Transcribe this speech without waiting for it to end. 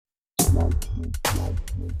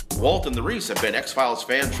Walt and Laurice have been X-Files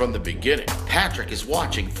fans from the beginning. Patrick is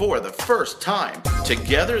watching for the first time.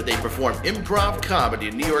 Together, they perform improv comedy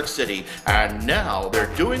in New York City, and now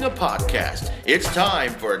they're doing a podcast. It's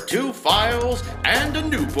time for Two Files and a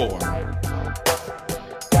Newborn.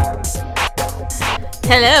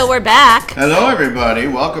 Hello, we're back. Hello, everybody.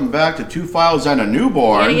 Welcome back to Two Files and a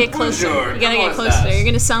Newborn. You gotta get closer. You gotta get closer. You're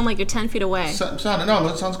gonna sound like you're 10 feet away. No,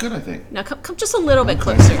 that sounds good, I think. Now come just a little bit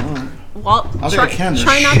closer. Right. Walt,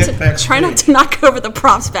 try not to knock over the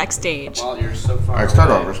props backstage. Walt, you're so far. All right,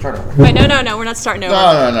 start over. Wait, no, we're not starting over.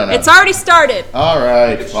 No. It's already started. All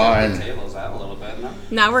right, Shift fine. the tables out a little bit, no?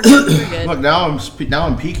 Now we're good. We're good. Look, now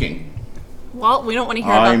I'm peeking. Walt, we don't want to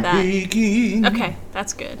hear about that. I'm peeking. Okay,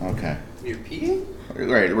 that's good. Okay. You're peeing?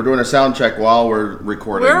 Great. We're doing a sound check while we're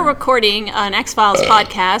recording. We're recording an X-Files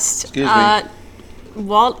podcast. Excuse me.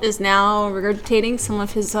 Walt is now regurgitating some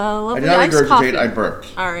of his lovely I iced did not coffee. regurgitate, I burped.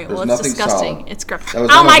 All right, There's well, it's nothing disgusting. solid. It's gross. That was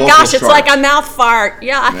Oh on a my vocal gosh, it's strike. like a mouth fart.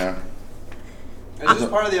 Yeah. Is this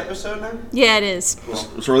part of the episode now? Yeah, it is. Cool.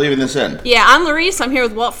 So we're leaving this in. Yeah, I'm Laurice. I'm here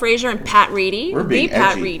with Walt Frasier and Pat Reidy. We're being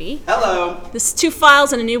Pat edgy. Reidy. Hello. This is Two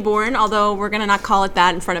Files and a Newborn, although we're going to not call it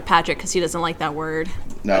that in front of Patrick because he doesn't like that word.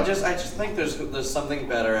 No. I just think there's something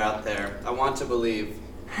better out there. I want to believe.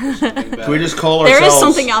 There's something better. Can we just call ourselves... There is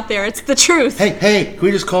something out there. It's the truth. Hey, can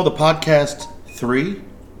we just call the podcast 3?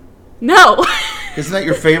 No. Isn't that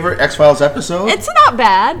your favorite X-Files episode? It's not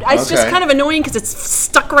bad. It's just Okay. kind of annoying because it's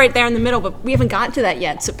stuck right there in the middle, but we haven't gotten to that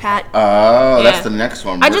yet. So, Pat... Oh, that's Yeah. the next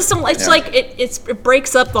one. I just don't. It's Yeah. like it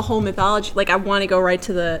breaks up the whole mythology. Like I want to go right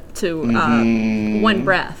to one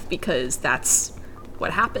breath because that's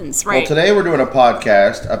what happens, right? Well, today we're doing a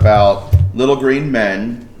podcast about Little Green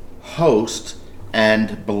Men, Host,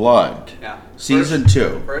 and Blood. Yeah. Season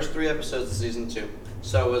 2. First 3 episodes of season 2.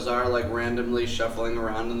 So was our randomly shuffling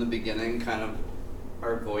around in the beginning kind of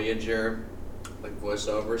our Voyager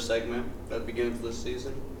voiceover segment at the beginning of this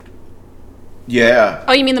season? Yeah.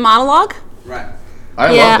 Oh, you mean the monologue? Right. I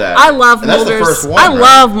love that. I love And that's Mulder's. the first one, I right?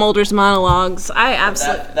 love Mulder's monologues. I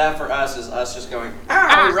absolutely. That for us is us just going,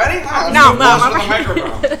 are we ready? No, Let's go close to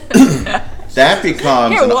the microphone. That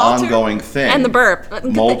becomes Here, an Walter. ongoing thing. And the burp.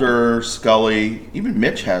 Mulder, Scully, even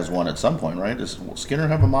Mitch has one at some point, right? Does Skinner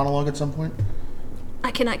have a monologue at some point?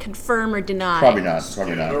 I cannot confirm or deny. Probably not.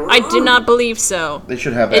 I do not believe so. They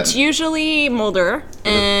should have that. It's usually Mulder,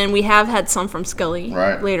 and we have had some from Scully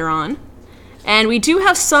Right. later on. And we do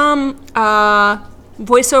have some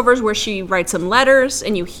voiceovers where she writes some letters,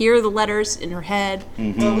 and you hear the letters in her head.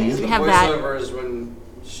 Well, we use the have that. voiceovers when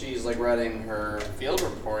she's writing her field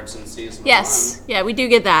reports in season 1. Yes, yeah, we do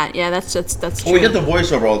get that. Yeah, that's true. Well, we get the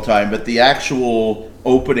voiceover all the time, but the actual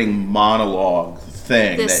opening monologue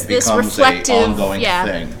thing that becomes an ongoing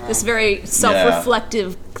thing. This very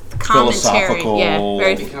self-reflective commentary. Philosophical. Yeah,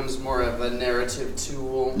 It becomes more of a narrative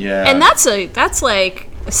tool. Yeah. And that's like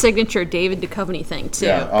a signature David Duchovny thing too.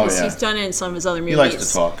 Yeah. Oh, Because yeah. he's done it in some of his other movies. He likes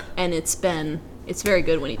to talk. And it's very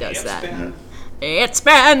good when he does that. Been- It's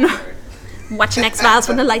been watching X-Files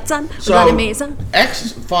when the lights on. So, Bloody Mesa.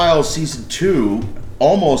 X-Files Season 2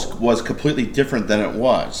 almost was completely different than it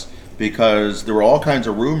was because there were all kinds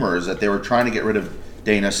of rumors that they were trying to get rid of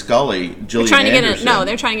Dana Scully, Gillian Anderson.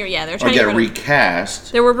 They're trying to get or rid get of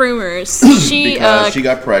recast There were rumors. because she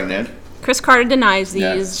got pregnant. Chris Carter denies these.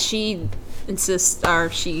 Yeah. She insists, or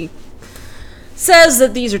she says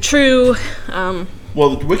that these are true.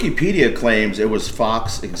 Well, Wikipedia claims it was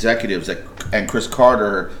Fox executives and Chris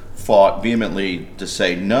Carter fought vehemently to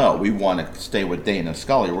say, no, we want to stay with Dana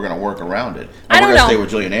Scully. We're going to work around it. And I don't we're going know. to stay with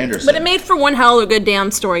Gillian Anderson. But it made for one hell of a good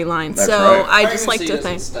damn storyline. That's So right. I just like Pregnancy to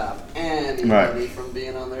think. doesn't stop anybody from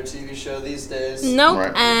being on their TV show these days. Nope.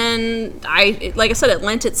 Right. And like I said, it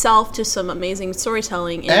lent itself to some amazing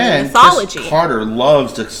storytelling in the And mythology. Chris Carter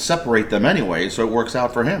loves to separate them anyway, so it works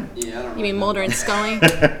out for him. Yeah, I don't You mean know. Mulder and Scully?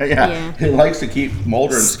 Yeah. He likes to keep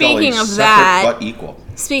Mulder and Speaking Scully of separate that- but equal.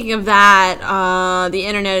 Speaking of that, the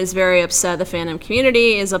internet is very upset. The fandom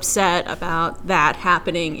community is upset about that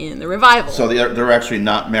happening in the revival. So they're actually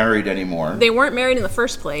not married anymore. They weren't married in the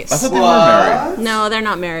first place. I thought they were married. No, they're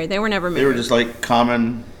not married. They were never married. They were just like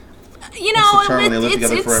common. You What's the know, term when they live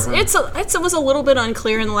together forever? it was a little bit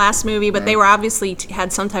unclear in the last movie, but they were obviously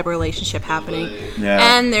had some type of relationship happening.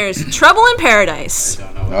 Yeah. And there's trouble in paradise.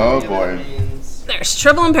 Don't know what Oh, any of boy. that means. There's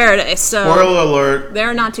trouble in paradise. So Spoiler alert.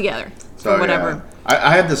 they're not together So, or whatever. yeah.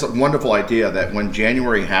 I had this wonderful idea that when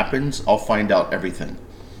January happens, I'll find out everything.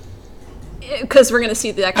 Because we're going to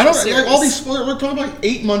see the I actual don't series. all these spoilers. We're talking like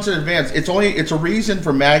 8 months in advance. It's a reason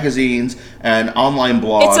for magazines and online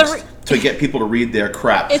blogs to get people to read their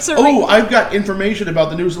crap. I've got information about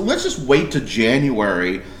the news. Let's just wait to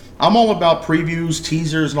January. I'm all about previews,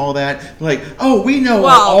 teasers, and all that. Like, oh, we know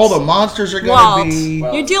what Walt. all the monsters are going Walt, to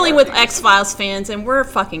be. you're dealing with X-Files fans, and we're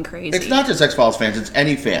fucking crazy. It's not just X-Files fans. It's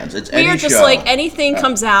any fans. It's any show. We are just like, anything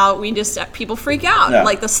comes out, we just, people freak out. Yeah.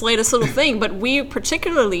 Like the slightest little thing. But we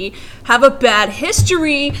particularly have a bad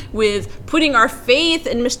history with putting our faith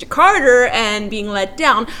in Mr. Carter and being let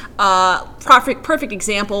down. Perfect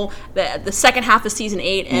example, the second half of season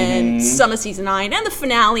 8 and some of season 9 and the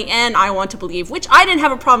finale and I Want to Believe, which I didn't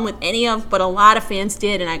have a problem with any of, but a lot of fans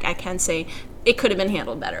did, and I can say it could have been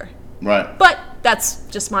handled better. Right. But that's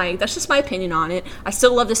just my opinion on it. I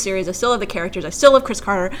still love the series. I still love the characters. I still love Chris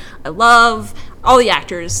Carter. I love all the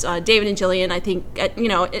actors, David and Gillian. I think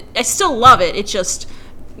I still love it. It's just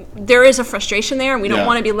there is a frustration there, and we don't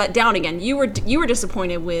want to be let down again. You were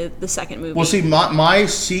disappointed with the second movie. Well, see, my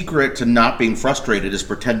secret to not being frustrated is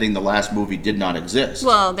pretending the last movie did not exist.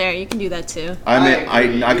 Well, there, you can do that too.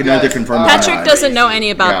 I can neither confirm. Patrick doesn't know any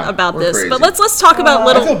about this, crazy. but let's talk about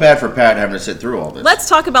little. I feel bad for Pat having to sit through all this. Let's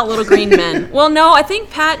talk about Little Green Men. Well, no, I think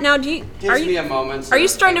Pat. Now, Gives me a moment. Are you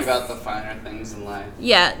starting think to about the finer things in life?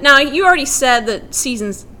 Yeah. Now, you already said that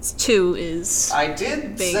season 2 is. I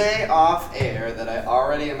did big. say off air that I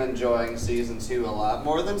already am enjoying season 2 a lot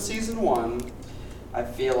more than season 1. I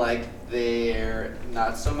feel like they're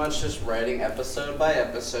not so much just writing episode by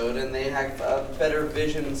episode, and they have a better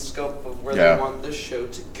vision and scope of where they want the show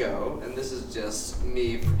to go. And this is just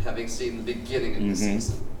me having seen the beginning of the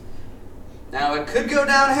season. Now, it could go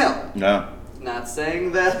downhill. No. Not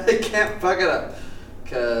saying that they can't fuck it up,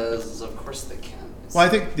 because of course they can. Well, I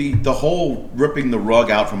think the whole ripping the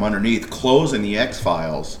rug out from underneath, closing the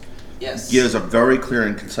X-Files, gives a very clear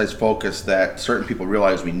and concise focus that certain people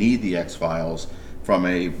realize we need the X-Files from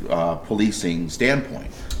a policing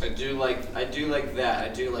standpoint. I do like that. I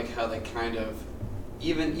do like how they kind of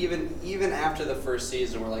even after the first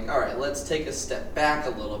season, we're like, all right, let's take a step back a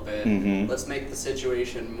little bit. Let's make the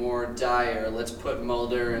situation more dire. Let's put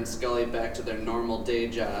Mulder and Scully back to their normal day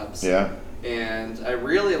jobs. Yeah. And I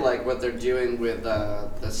really like what they're doing with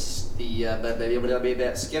Skinner,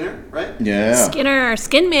 right? Yeah. Skinner,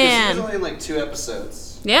 Skin Man. He's only in like 2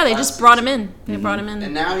 episodes. Yeah, they just brought him in. They brought him in.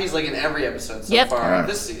 And now he's like in every episode so far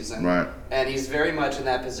this season. Right. And he's very much in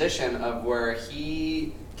that position of where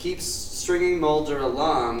he keeps stringing Mulder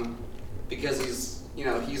along because he's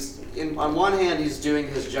on one hand he's doing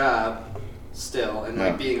his job still and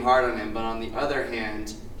like being hard on him, but on the other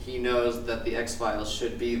hand he knows that the X-Files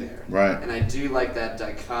should be there. Right. And I do like that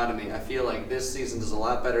dichotomy. I feel like this season does a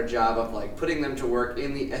lot better job of like putting them to work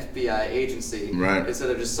in the FBI agency. Right. Instead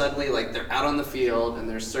of just suddenly like they're out on the field and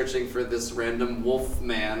they're searching for this random wolf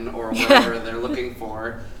man or whatever they're looking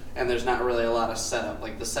for, and there's not really a lot of setup.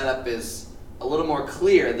 Like the setup is a little more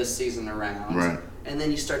clear this season around. Right. And then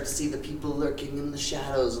you start to see the people lurking in the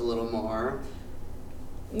shadows a little more.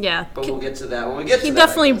 Yeah. But we'll get to that when we get to that. He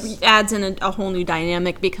definitely adds in a whole new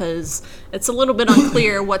dynamic because it's a little bit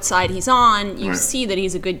unclear what side he's on. You see that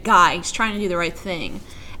he's a good guy. He's trying to do the right thing.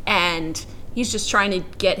 And he's just trying to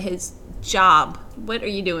get his job. What are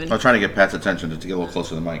you doing? I'm trying to get Pat's attention to get a little closer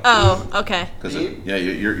to the mic. Oh, okay. Because you're get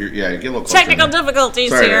a little closer. Technical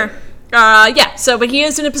difficulties Sorry, here. But he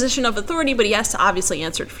is in a position of authority, but he has to obviously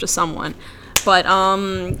answer to someone. But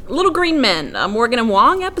Little Green Men, a Morgan and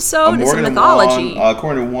Wong episode, is a mythology. Wong,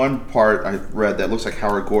 according to one part I read that looks like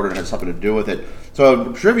Howard Gordon had something to do with it.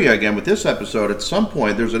 So trivia again with this episode, at some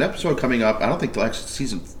point there's an episode coming up, I don't think till actually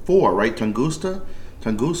season 4, right? Tunguska?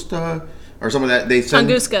 Or something that they send.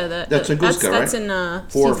 Tunguska. That's Tunguska, right? That's in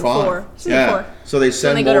 4 or 5. Season 4. So they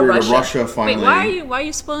send Mulder to Russia finally. Wait, why are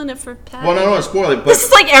you spoiling it for Pat? Well, no, spoil it. But this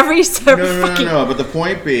is like every No. But the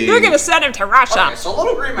point being, you're gonna send him to Russia. Okay, so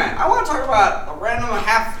Little Green Man. I want to talk about a random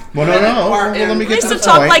half. Well, let me get to the point.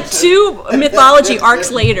 Talk like 2 mythology arcs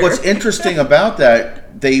later. What's interesting about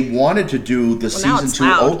that, they wanted to do the season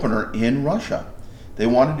 2 opener in Russia. They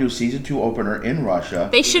wanted to do season 2 opener in Russia.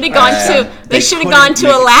 They should have gone to. They should have gone to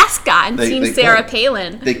Alaska and seen Sarah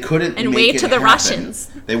Palin. They couldn't and wait to the Russians.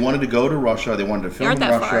 They wanted to go to Russia. They wanted to film in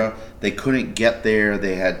Russia. They couldn't get there.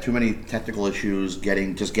 They had too many technical issues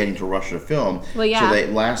getting to Russia to film. Well, yeah. So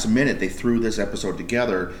last minute they threw this episode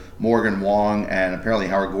together. Morgan Wong and apparently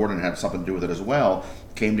Howard Gordon had something to do with it as well.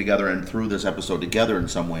 Came together and threw this episode together in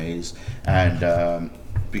some ways, and.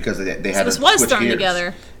 Because they had to switch gears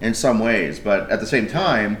together in some ways, but at the same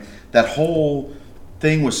time, that whole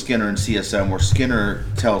thing with Skinner and CSM, where Skinner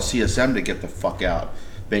tells CSM to get the fuck out,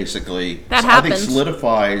 basically, that happens. I think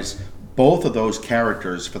solidifies both of those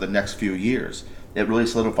characters for the next few years. It really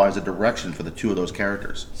solidifies the direction for the two of those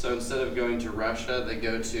characters. So instead of going to Russia, they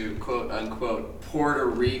go to quote-unquote Puerto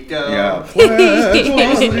Rico. Yeah. Puerto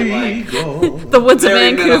Rico. The woods of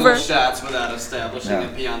Very Vancouver. minimal shots without establishing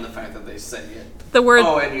it beyond the fact that they say it. The word.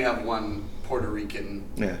 Oh, and you have one Puerto Rican.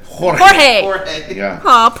 Yeah. Jorge. Yeah.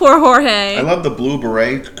 Aw, poor Jorge. I love the blue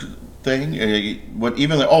beret thing.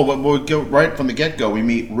 We'll go right from the get-go. We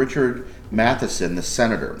meet Richard Matheson, the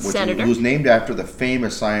senator, who's named after the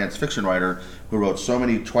famous science fiction writer who wrote so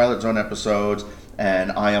many Twilight Zone episodes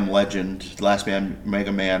and I Am Legend, Last Man,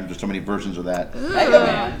 Mega Man. There's so many versions of that. Mega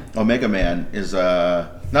Man. Omega Man is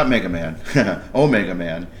not Mega Man, Omega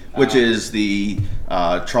Man, which is the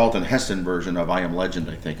Charlton Heston version of I Am Legend.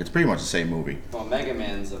 I think it's pretty much the same movie. Well, Mega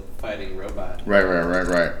Man's a fighting robot. Right.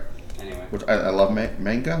 Anyway. Which I love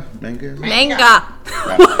manga. Manga. Yeah.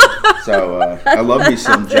 So I love me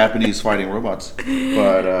some Japanese fighting robots,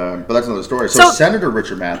 but that's another story. So Senator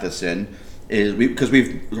Richard Matheson is because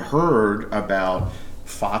we've heard about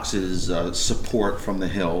Fox's support from the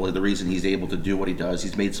Hill. The reason he's able to do what he does,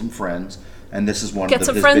 he's made some friends, and this is one Get of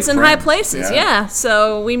some his friends big in high places. Yeah. Yeah.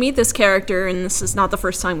 So we meet this character, and this is not the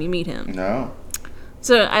first time we meet him. No.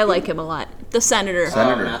 So I like him a lot. The senator.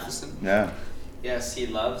 Senator. Matheson. Yeah. Yes, he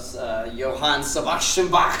loves Johann Sebastian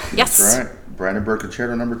Bach. Yes. That's right. Brandenburg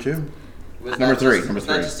Concerto number 2. Was Number three. Was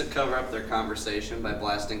that just to cover up their conversation by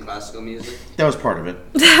blasting classical music? That was part of it.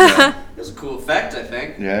 Yeah. It was a cool effect, I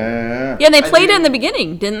think. Yeah. Yeah, and they played it in the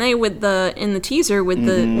beginning, didn't they? With in the teaser with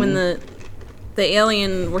the when the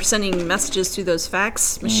alien were sending messages to those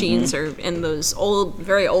fax machines or in those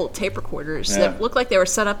very old tape recorders that looked like they were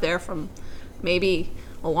set up there from maybe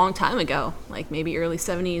a long time ago, like maybe early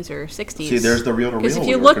 70s or 60s. See, there's the reel to reel. Because if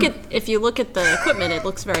you look at the equipment, it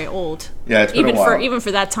looks very old. Yeah, it's been a while. Even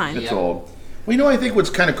for that time. It's old. Well, I think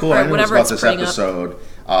what's kind of cool, I noticed about this episode,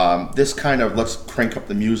 this kind of, let's crank up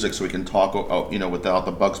the music so we can talk, without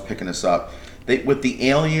the bugs picking us up. With the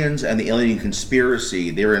aliens and the alien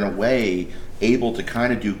conspiracy, they're in a way able to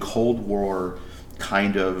kind of do Cold War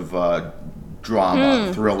kind of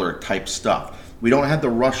drama, thriller type stuff. We don't have the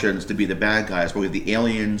Russians to be the bad guys, but we have the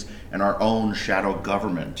aliens and our own shadow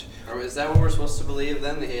government. Or is that what we're supposed to believe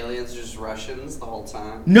then? The aliens are just Russians the whole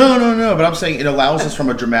time? No. But I'm saying it allows us from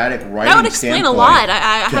a dramatic writing standpoint. That would explain a lot.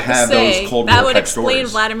 I have to say. Those Cold that War would type explain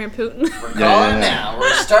stories. Vladimir Putin. We're calling now.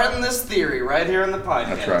 We're starting this theory right here in the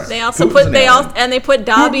podcast. That's right. They also Putin's put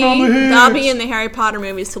Dobby Putin in the Harry Potter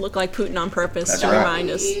movies to look like Putin on purpose. That's to right. remind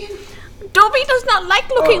us. Dobby does not like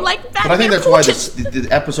looking like that. But I think that's why the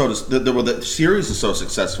episode is the series is so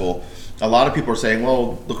successful. A lot of people are saying,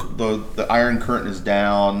 well, the Iron Curtain is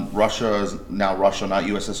down. Russia is now Russia, not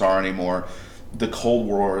USSR anymore. The Cold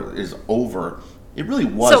War is over. It really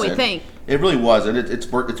wasn't. So we think. It really wasn't.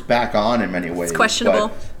 It's back on in many ways. It's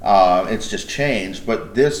questionable. But, it's just changed.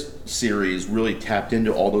 But this series really tapped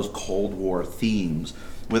into all those Cold War themes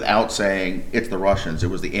without saying it's the Russians, it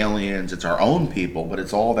was the aliens, it's our own people, but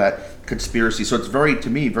it's all that conspiracy. So it's very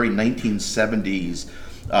 1970s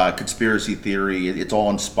conspiracy theory. It's all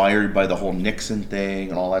inspired by the whole Nixon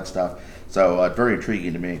thing and all that stuff. So very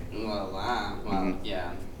intriguing to me. Well,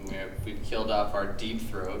 yeah, we've killed off our deep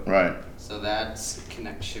throat. Right. So that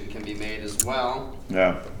connection can be made as well.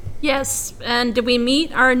 Yeah. Yes, and did we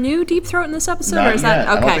meet our new deep throat in this episode? Not or is yet. that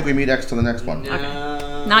okay? I don't think we meet X to the next one.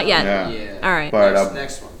 No, Okay. Not yet. Yeah. All right. But,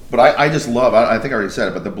 next one. But I just love, I think I already said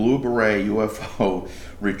it, but the Blue Beret UFO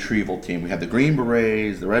retrieval team. We have the Green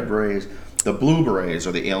Berets, the Red Berets. The Blue Berets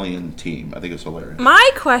are the alien team. I think it's hilarious. My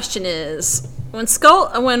question is,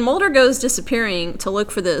 when Mulder goes disappearing to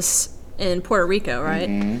look for this in Puerto Rico, right?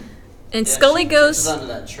 Mm-hmm. And Yeah, Scully goes onto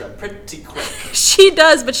that trip pretty quick. She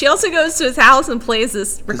does, but she also goes to his house and plays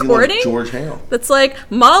this recording. He loves George Hale. That's like,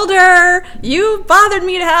 Mulder, you bothered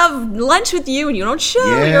me to have lunch with you, and you don't show.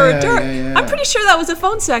 You're a jerk. Yeah. I'm pretty sure that was a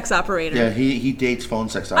phone sex operator. Yeah, he dates phone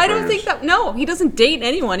sex operators. I don't think that. No, he doesn't date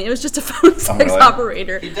anyone. It was just a phone sex really?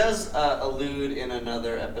 operator. He does allude in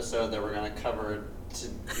another episode that we're going to cover,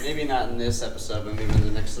 maybe not in this episode, but maybe in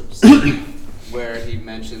the next episode, where he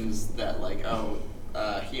mentions that,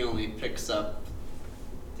 he only picks up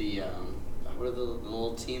the, what are the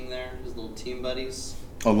little team there? His little team buddies?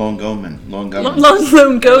 Oh, Lone Gunman. Lone Gunman.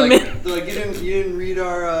 They're like, you didn't read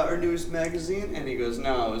our newest magazine? And he goes,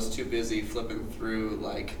 no, I was too busy flipping through,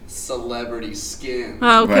 celebrity skin.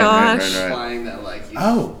 Oh, gosh. Right. Implying that, he's...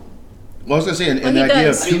 Oh. Well, I was going to say, and the he idea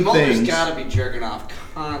does. of two Mulder's things. got to be jerking off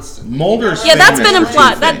constantly. Mulder's Yeah, that's famous been for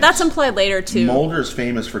implied. two things. That's implied later, too. Mulder's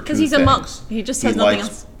famous for two things. Because he's a monk. He just has nothing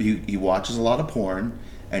else. He watches a lot of porn,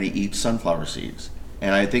 and he eats sunflower seeds.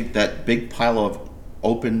 And I think that big pile of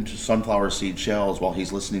opened sunflower seed shells while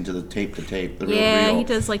he's listening to the tape, the Yeah, reel. he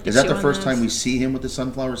does like to Is that chew the on first those. time we see him with the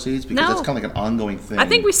sunflower seeds? Because No. that's kind of like an ongoing thing. I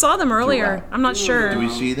think we saw them earlier. throughout. I'm not sure. Do we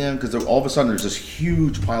see them? Because all of a sudden there's this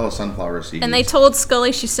huge pile of sunflower seeds. And they told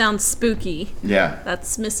Scully she sounds spooky. Yeah.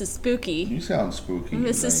 That's Mrs. Spooky. You sound spooky.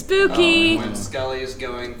 Mrs. Like, Spooky. When Scully's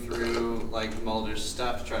going through like Mulder's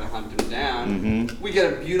stuff, trying to hunt him down, Mm-hmm. we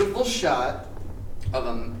get a beautiful shot of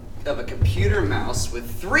a computer mouse with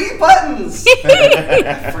 3 buttons.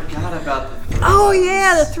 I forgot about the 3 Oh buttons.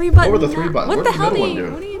 yeah, the 3 buttons. What were the 3 buttons? What What the did the hell middle do one you?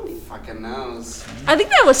 do? What do you do? Fucking knows. I think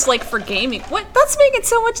that was like for gaming. What? That's making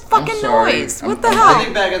so much fucking sorry. noise. I'm- What the I'm- I hell?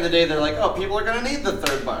 think back in the day, they're like, oh, people are gonna need the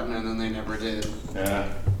 3rd button, and then they never did. Yeah.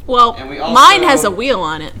 Well, And we also- mine has a wheel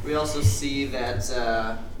on it. We also see that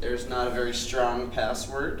there's not a very strong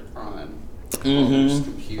password on Mm-hmm. Mulder's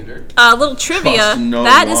computer. Little trivia, Trust no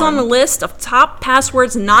that is on one. the list of top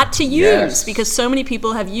passwords not to use Yes. because so many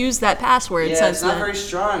people have used that password Yeah, since it's not then. very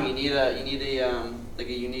strong. You need a like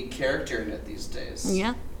a unique character in it these days.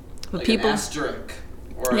 Yeah. But Like people. an asterisk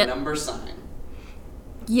or Yep. a number sign.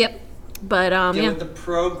 Yep. But Get yeah. with the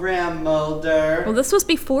program, Mulder. Well, this was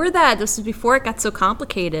before that. This was before it got so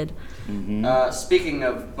complicated. Speaking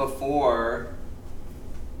of before,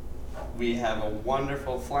 we have a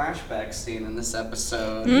wonderful flashback scene in this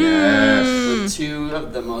episode. Yes. With 2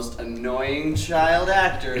 of the most annoying child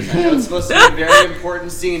actors. I know it's supposed to be a very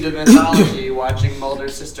important scene to mythology, watching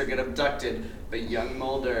Mulder's sister get abducted, but young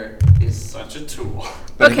Mulder is such a tool.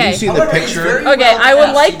 But Okay. have you seen the However, he's picture? very Okay, well I would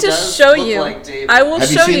cast. like He to does show look you. like David. I will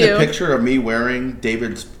Have you show seen you. the picture of me wearing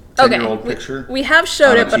David's Okay, 10-year-old picture? we have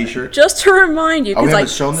showed on a it, but t-shirt? just to remind you, Oh, we because haven't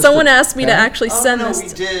like shown this someone to asked me to Pat? actually send no, this. we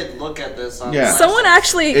did look at this on Yeah. the Someone website.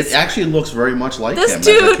 actually. It actually looks very much like This him as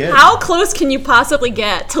a dude, kid. how close can you possibly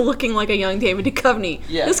get to looking like a young David Duchovny?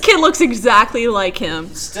 Yeah. This kid looks exactly like him.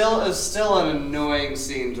 It's still an annoying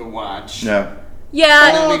scene to watch. Yeah.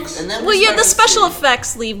 Yeah. And then we Well, yeah, start the to special see-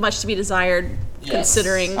 effects leave much to be desired, Yes.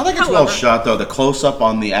 considering. I think it's well shot, though. The close-up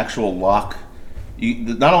on the actual lock.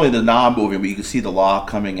 Not only the knob moving, but you can see the lock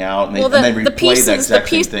coming out, and they, Well, and they the replay pieces- the the exact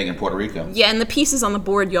piece- same thing in Puerto Rico. Yeah, and the pieces on the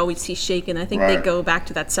board you always see shaken. I think they Right. go back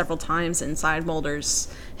to that several times inside Mulder's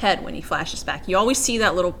head when he flashes back. You always see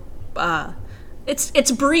that little.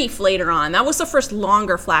 It's brief later on. That was the first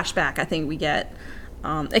longer flashback I think we get.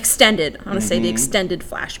 Extended. I want to say the extended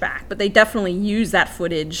flashback, but they definitely use that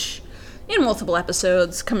footage in multiple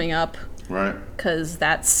episodes coming up Right. because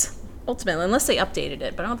that's ultimately, unless they updated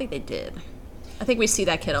it, but I don't think they did. I think we see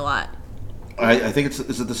that kid a lot. I think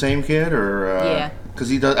is it the same kid or? Yeah. Because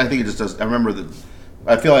he does. I think he just does. I remember that.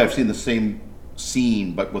 I feel like I've seen the same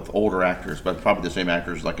scene, but with older actors, but probably the same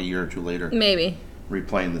actors like a year or two later, Maybe.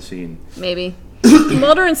 replaying the scene. Maybe.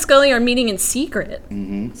 Mulder and Scully are meeting in secret.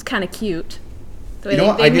 It's kind of cute. The way You know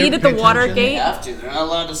what? they I meet didn't at the pay They Watergate. have to. They're not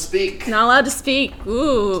allowed to speak. Not allowed to speak.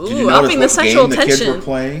 Ooh, Did you ooh, notice upping the what sexual game the kids were tension.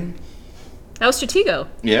 playing? That was Stratego.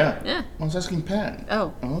 Yeah. Yeah. I was asking Pat.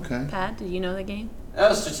 Oh, Oh, okay. Pat, did you know the game?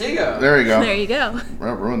 Oh, Stratego. There you go. There you go.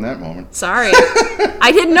 Well, ruined that moment. Sorry,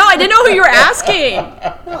 I didn't know. I didn't know who you were asking.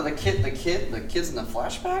 No, the kids in the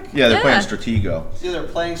flashback. Yeah, they're Yeah. playing Stratego. See, they're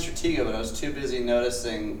playing Stratego, but I was too busy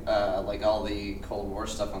noticing like all the Cold War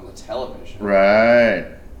stuff on the television. Right.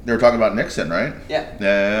 They were talking about Nixon, right? Yeah.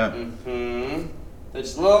 Yeah. Mm-hmm.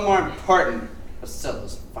 It's a little more important, but still,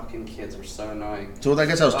 those fucking kids were so annoying. So I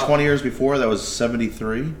guess that was Oh. 20 years before. That was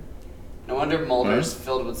 73, No wonder Mulder's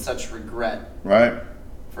filled with such regret right?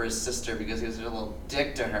 for his sister because he was a little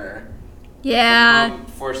dick to her Yeah,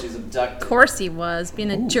 before she's abducted. of course he was being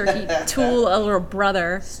a jerky tool, a little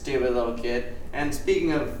brother. Stupid little kid. And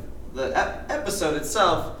speaking of the episode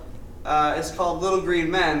itself, it's called Little Green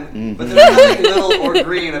Men, but there's nothing little or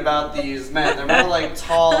green about these men. They're more like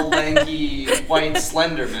tall, lanky, white,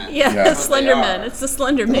 slender men. Yeah, Yeah. the That's what Slender they Man. are. It's the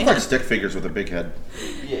Slender They look Man. like stick figures with a big head.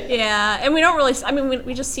 Yeah. Yeah, and we don't really. I mean,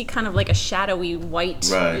 we just see kind of like a shadowy white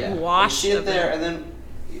Right. Yeah. wash. You see it of there, and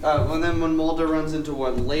then when Mulder runs into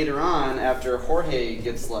one later on, after Jorge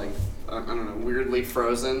gets like I don't know, weirdly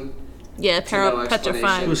frozen. Yeah, no He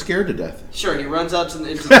petrified. was scared to death. Sure, he runs out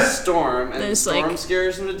into the storm, and the There's, storm like-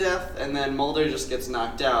 scares him to death, and then Mulder just gets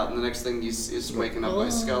knocked out, and the next thing is waking up by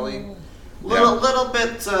Scully. Little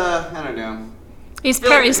bit, I don't know. He's I feel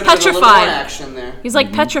like he's there could've been a little more petrified. action there. He's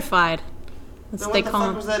like petrified. That's So what what they the call fuck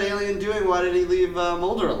him. was that alien doing? Why did he leave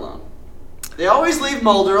Mulder alone? They always leave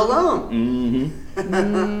Mulder alone.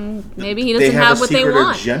 Maybe he They doesn't have have a what they secret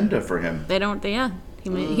want. agenda for him. They don't. Yeah.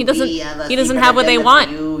 He doesn't. He doesn't have what they want.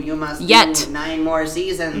 You must Yet. do 9 more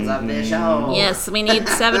seasons of the show. Yes, we need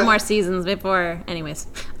 7 more seasons before. Anyways,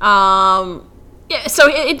 yeah. So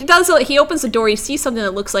it does. He opens the door. He sees something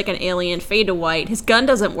that looks like an alien, fade to white. His gun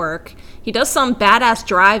doesn't work. He does some badass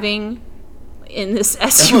driving in this That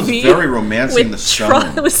SUV. was very romancing the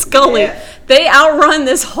sun. With Scully. Yeah. They outrun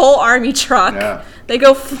this whole army truck. Yeah. They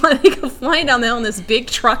go flying down the hill in this big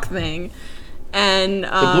truck thing. And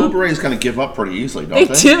The Blue Berets kind of give up pretty easily, don't they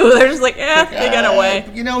they? do. They're just like, they got away.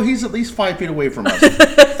 He's at least 5 feet away from us.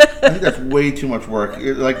 I think that's way too much work.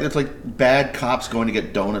 It's like bad cops going to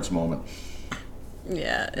get donuts moment.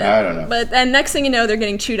 Yeah. I don't know. But and next thing you know, they're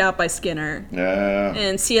getting chewed out by Skinner. Yeah.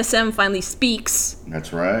 And CSM finally speaks,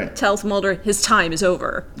 That's right. tells Mulder his time is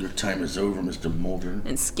over. Your time is over, Mr. Mulder.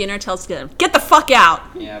 And Skinner tells Skinner, get the fuck out.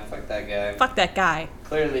 Yeah, fuck that guy. Fuck that guy.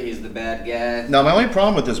 Clearly he's the bad guy. Now, my only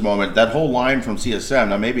problem with this moment, that whole line from CSM,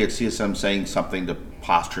 now maybe it's CSM saying something to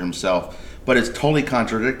posture himself, but it's totally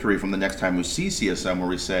contradictory from the next time we see CSM where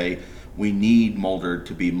we say, we need Mulder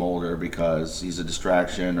to be Mulder because he's a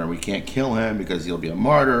distraction, or we can't kill him because he'll be a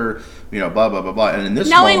martyr, blah, blah, blah, blah. And in this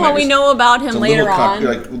Knowing moment, what we know about him it's a later little on.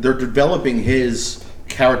 like they're developing his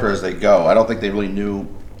character as they go. I don't think they really knew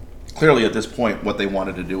clearly at this point what they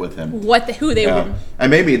wanted to do with him. Who they were.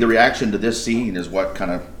 And maybe the reaction to this scene is what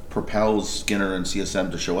kind of propels Skinner and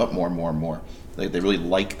CSM to show up more and more and more. They really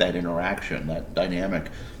like that interaction, that dynamic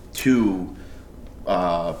to,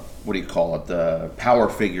 what do you call it, the power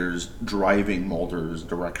figures driving Mulder's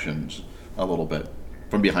directions a little bit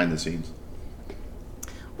from behind the scenes.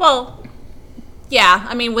 Well, yeah.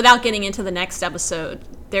 I mean, without getting into the next episode,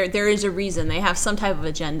 there is a reason. They have some type of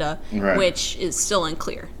agenda, Right. which is still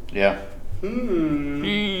unclear. Yeah.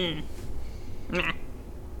 Nah.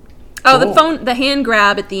 Oh, Cool. the hand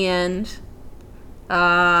grab at the end.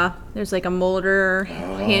 There's like a Mulder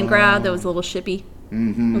hand grab that was a little shippy.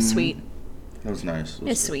 Mm-hmm. It was sweet. That was nice.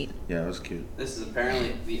 It's sweet. Yeah, it was cute. This is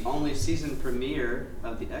apparently the only season premiere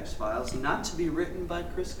of the X-Files not to be written by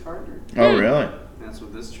Chris Carter. Oh, really? That's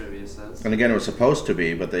what this trivia says. And again, it was supposed to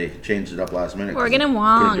be, but they changed it up last minute. 'cause Organ and he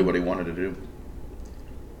Wong. couldn't do what he wanted to do.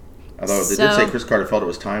 Although they did So- say Chris Carter felt it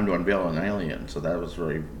was time to unveil an alien, so that was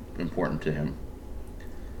very important to him.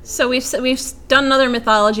 So we've done another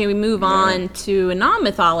mythology. We move on to a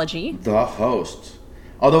non-mythology. The host.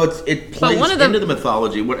 Although it plays one of them- into the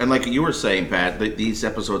mythology, and like you were saying, Pat, these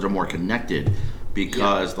episodes are more connected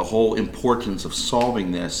because the whole importance of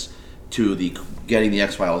solving this to getting the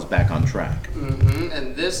X-Files back on track. Mm-hmm.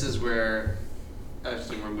 And this is where,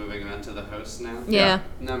 actually, we're moving on to the host now. Yeah.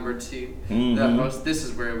 Number 2, Mhm. the host. This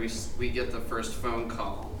is where we get the first phone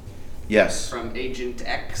call Yes. from Agent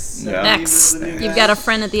X. Yeah. I believe is X. the new You've guy. got a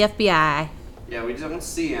friend at the FBI. Yeah, we don't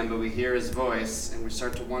see him, but we hear his voice, and we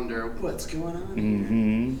start to wonder what's going on.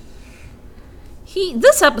 Mm-hmm.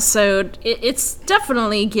 This episode, it's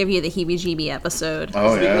definitely give you the heebie-jeebie episode.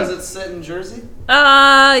 Oh, Is it yeah. because it's set in Jersey?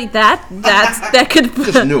 That could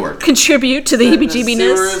Just Newark. contribute to the Set in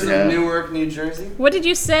heebie-jeebiness. sewers Yeah. of Newark, New Jersey. What did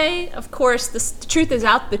you say? Of course, the truth is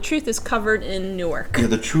out. The truth is covered in Newark. Yeah,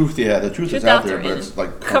 the truth is out there, but it's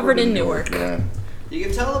like covered in Newark. Yeah. You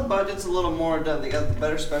can tell the budget's a little more done. They got the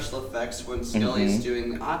better special effects when Scully's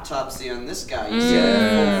doing the autopsy on this guy. You see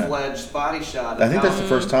a full-fledged body shot. Of I think how that's the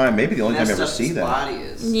first time, maybe the only time I messed ever up see his that. body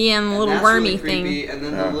is. Yeah, and the little that's wormy really creepy, thing. And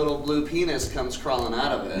then Yeah. the little blue penis comes crawling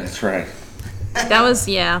out of it. That's right. That was,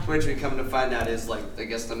 yeah. Which we come to find out is, like, I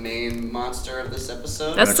guess the main monster of this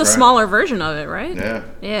episode. That's the right. smaller version of it, right? Yeah.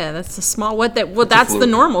 Yeah, that's the small. That's the fluke.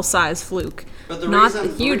 normal size fluke, But the not reason,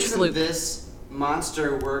 the huge reason fluke. this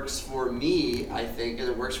monster works for me, I think, and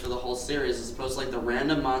it works for the whole series, as opposed to like the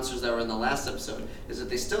random monsters that were in the last episode, is that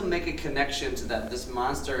they still make a connection to that this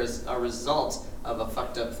monster is a result of a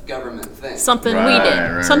fucked up government thing. Something we Right,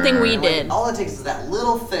 did. right, Something right, we And, like, did. all it takes is that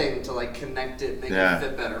little thing to like connect it, make Yeah. it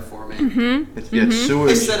fit better for me. It's sewage,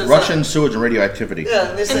 They said it's Russian not- sewage and radioactivity.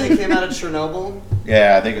 Yeah, and they said it came out of Chernobyl.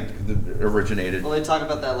 Yeah, I think it originated. Well, they talk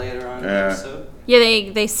about that later on in the Yeah. episode.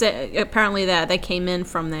 Yeah, they said apparently that they came in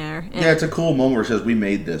from there. And Yeah, it's a cool moment where it says, "We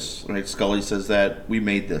made this." Right? Scully says that we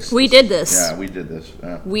made this. We did this. Yeah, we did this.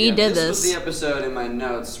 Yeah. we Yeah, did this was this. the episode in my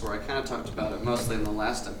notes where I kind of talked about it mostly in the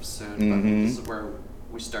last episode, but Mhm. this is where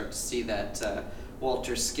we start to see that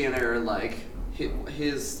Walter Skinner, like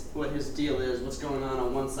what his deal is, what's going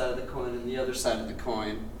on one side of the coin and the other side of the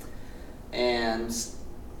coin, and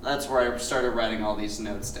that's where I started writing all these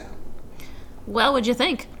notes down. Well, what'd you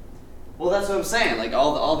think? Well, that's what I'm saying. Like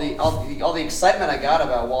all the excitement I got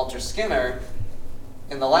about Walter Skinner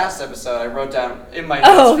in the last episode, I wrote down in my notes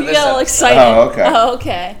Oh, for you this got all episode. excited. Oh, okay. Oh,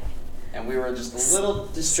 okay. And we were just a little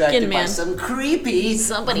distracted Skin by man. some creepy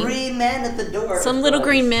Somebody- green man at the door. Some little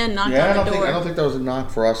green man knocked Yeah, I on don't the think door. that was a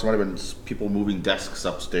knock for us. It might have been people moving desks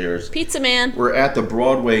upstairs. Pizza man. We're at the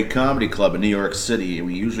Broadway Comedy Club in New York City, and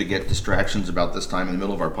we usually get distractions about this time in the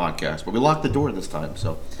middle of our podcast, but we locked the door this time,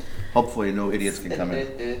 so hopefully no idiots can come in.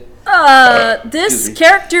 This Excuse me.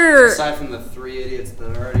 character. Aside from the 3 idiots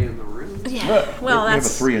that are already in the room. Yeah. Well, we have a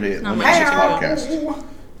that's 3 and 8 not eliminations much. podcast.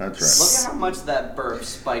 That's right. Look at how much that burp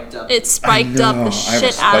spiked up. It spiked up the I have a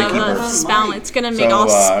shit out of spiky the burp. spout. It's gonna make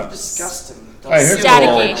Disgusting. All right, here's a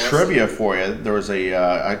Staticky. little trivia for you. There was a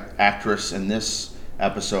actress in this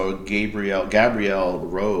episode, Gabrielle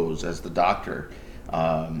Rose, as the doctor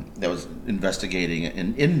that was investigating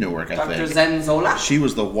in Newark, I Dr. think. Zenzola. She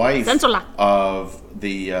was the wife Zenzola. of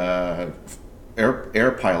the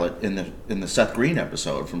air pilot in the Seth Green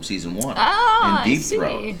episode from season 1 Oh, in Deep I see.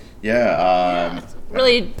 Throat. Yeah.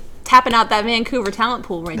 Really tapping out that Vancouver talent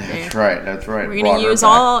pool right there. That's right. We're Brought gonna her use back.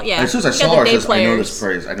 all, yeah. As soon as I we got saw the her, I day said, I know players. this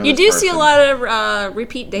phrase. I know You this do see a person. lot of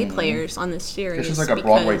repeat day players on this series. She's like a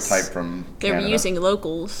Broadway because type from They're Canada. using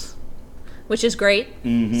locals, which is great.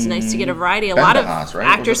 Mm-hmm. It's nice to get a variety. A lot of Bendahas, right?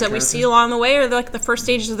 actors Was that that the we see character? along the way are like the first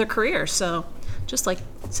stages of their career. So, just like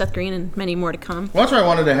Seth Green and many more to come. Well, that's why I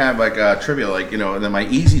wanted to have like a trivia, like, and then my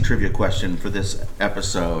easy trivia question for this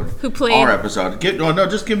episode. Who played- our episode?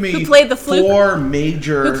 Just give me Who played the fluke? 4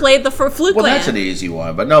 major. Who played the fluke Well, land? that's an easy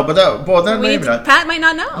one, but that maybe not. Pat might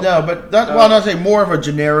not know. No, but that. Well, I'm not saying more of a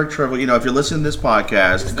generic trivia. If you're listening to this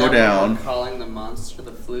podcast, Is go that what down. we're calling the monster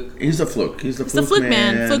the fluke? He's the fluke. He's the fluke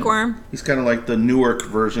man, fluke worm. He's kind of like the Newark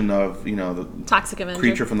version of the Toxic Avenger.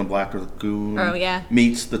 creature from the Black Lagoon. Oh, yeah.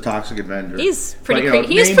 Meets the Toxic Avenger. He's pretty But,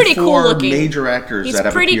 he's name pretty cool 4 looking. major actors He's that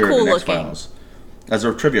have pretty appeared cool in looking. X-Files. As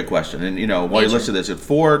a trivia question, and while you Major. listen to this, at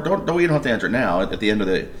 4, you don't have to answer it now. At the end of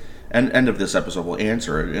the end of this episode, we'll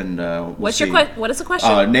answer it, and we'll What is the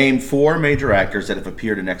question? Name 4 major actors that have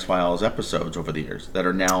appeared in X-Files episodes over the years that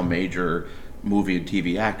are now major movie and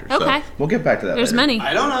TV actors. Okay. So we'll get back to that. There's later. many.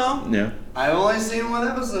 I don't know. Yeah. I've only seen one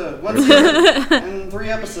episode. One season. In 3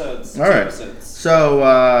 episodes. All 2 right. episodes.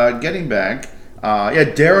 So getting back,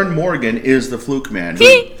 Darren Morgan is the fluke man.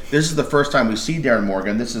 This is the first time we see Darren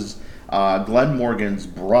Morgan. This is Glenn Morgan's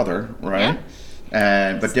brother, right? Yeah.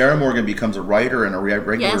 But Darren Morgan becomes a writer and a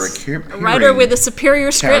regular Yes, a appearing writer with a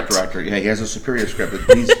superior script. character actor. Yeah, he has a superior script.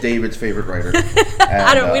 He's David's favorite writer. We don't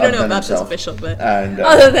know other than about this himself. official, but And,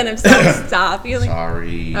 other than himself, stop. You're like,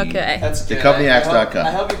 Sorry. okay. That's good. TheCompanyAxe.com.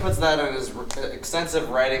 I hope he puts that on his extensive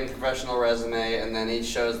writing professional resume, and then he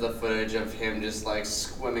shows the footage of him just like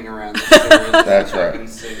swimming around the sewers. That's right.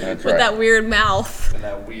 That's That's With right. that weird mouth. And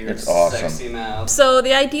that weird, It's awesome. sexy mouth. So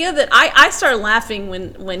the idea that I started laughing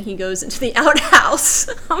when he goes into the outhouse.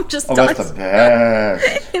 I'm just Oh, that's the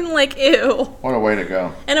best. and like, ew. What a way to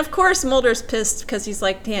go. And of course Mulder's pissed because he's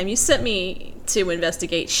like, damn, you sent me to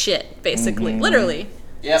investigate shit, basically. Literally.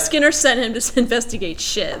 Yep. Skinner sent him to investigate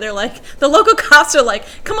shit. They're like, the local cops are like,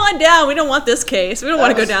 come on down, we don't want this case. We don't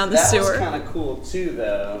want to go down the sewer. That was kind of cool too,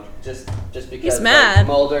 though. Just because He's mad.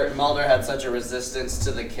 Mulder had such a resistance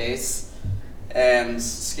to the case, and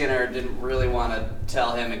Skinner didn't really want to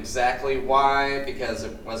tell him exactly why, because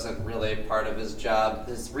it wasn't really part of his job.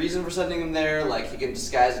 His reason for sending him there, like, he can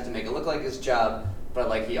disguise it to make it look like his job, but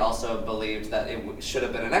like he also believed that it should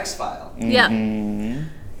have been an X-file. Yeah.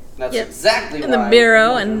 That's Yep. exactly In why the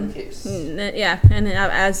bureau, he and was in the case. yeah, and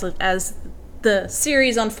as the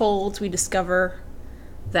series unfolds, we discover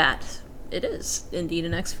that it is indeed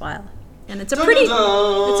an X-file, and it's a pretty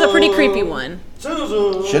creepy one.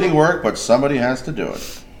 Shitty work, but somebody has to do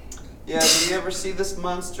it. Yeah, did you ever see this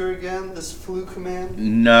monster again? This fluke man?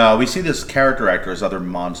 No, we see this character actor as other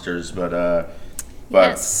monsters, but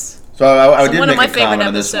Yes. So I So did one of make my a comment favorite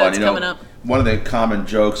on this one. episodes coming up. One of the common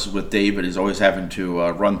jokes with David is always having to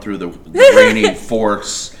run through the rainy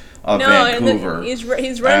forests of Vancouver. He's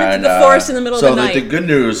running through the forest in the middle of the night. So the good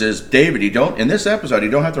news is, David, in this episode, you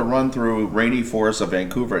don't have to run through rainy forests of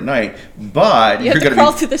Vancouver at night, but you you're have to going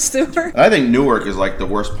crawl to through the sewer. I think Newark is like the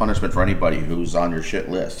worst punishment for anybody who's on your shit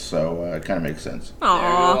list, so it kind of makes sense. There go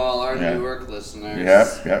Aww. all our Yeah. Newark listeners.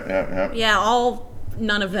 Yep. Yeah,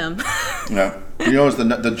 none of them. Yeah. You know,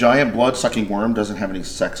 the giant blood-sucking worm doesn't have any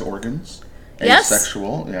sex organs. Yes.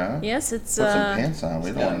 Asexual, yeah. Yes, it's Put some pants on. We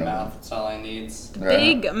He's don't got want a to know. mouth. That's all I need. Yeah.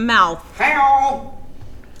 big mouth. How?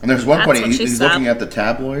 And there's one That's point what she he's said. looking at the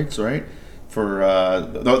tabloids, right? For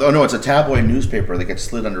it's a tabloid newspaper that gets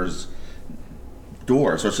slid under his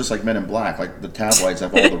door. So it's just like Men in Black. Like the tabloids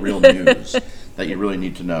have all the real news that you really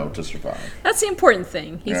need to know to survive. That's the important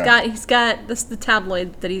thing. He's Yeah. got the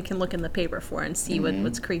tabloid that he can look in the paper for and see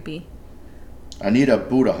what's creepy. Anita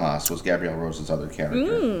Budahas was Gabrielle Rose's other character.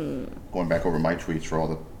 Mm. Going back over my tweets for all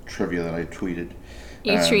the trivia that I tweeted.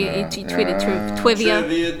 You And, tweeted yeah. Twivia.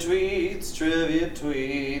 Trivia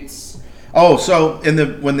tweets. Oh, so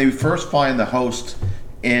when they first find the host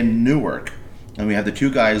in Newark, and we have the 2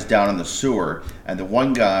 guys down in the sewer, and the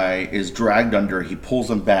one guy is dragged under, he pulls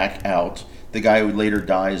him back out. The guy who later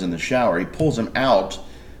dies in the shower, he pulls him out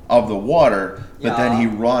of the water, but then he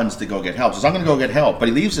Yeah. runs to go get help. So I'm going to go get help, but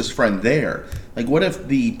he leaves his friend there. Like, what if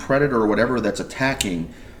the predator or whatever that's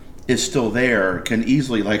attacking is still there, can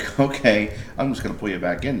easily, like, okay, I'm just going to pull you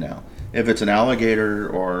back in now. If it's an alligator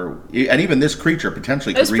and even this creature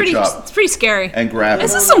potentially could reach up. It's pretty scary. And grab him.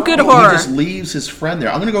 This is some good He horror. just leaves his friend there.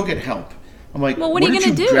 I'm going to go get help. I'm like, Well, what are you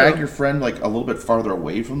wouldn't gonna do? drag your friend like a little bit farther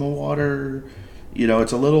away from the water? You know,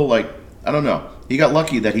 it's a little like, I don't know. He got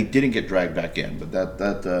lucky that he didn't get dragged back in, but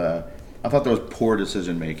I thought that was poor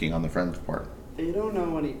decision making on the friend's part. They don't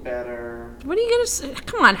know any better. What are you gonna say?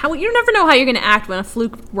 Come on, you never know how you're gonna act when a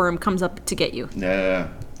fluke worm comes up to get you. Yeah.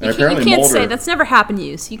 And You apparently can't Mulder, say that's never happened to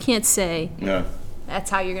you. So you can't say Yeah. that's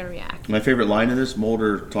how you're gonna react. My favorite line in this,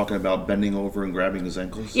 Mulder talking about bending over and grabbing his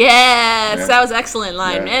ankles. Yes, Yeah. that was an excellent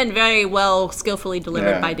line Yeah. and very well, skillfully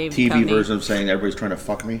delivered by David TV Duchovny. version of saying everybody's trying to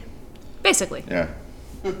fuck me. Basically. Yeah.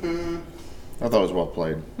 I thought it was well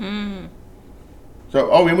played.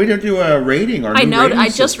 So, we didn't do a rating. Our I new know. rating I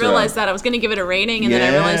just system. realized that I was going to give it a rating, and then I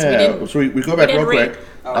realized we didn't. So we go back didn't real rate.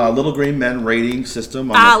 quick. Little Green Men rating system.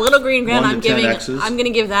 On the Little Green Men. 1 to 10 X's. I'm going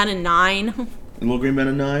to give that a 9. Little Green Men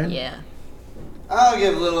a 9. Yeah. I'll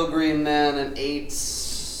give Little Green Man an 8.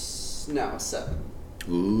 No, 7.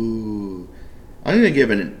 Ooh, I'm gonna give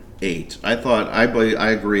it an 8. I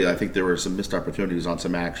agree. I think there were some missed opportunities on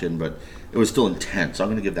some action, but it was still intense. So I'm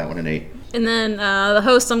gonna give that one an 8. And then the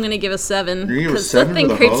host, I'm going to give a 7 You're gonna give a because 7 that thing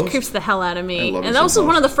for the host? creeps the hell out of I me. love And me that was some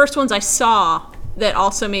one of the host. first ones I saw that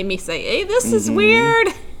also made me say, "Hey, this is weird.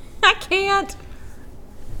 I can't."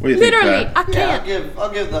 What do you Literally, think, I Pat? Yeah, can't.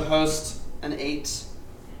 I'll give the host an 8.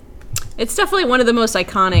 It's definitely one of the most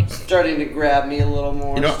iconic. Starting to grab me a little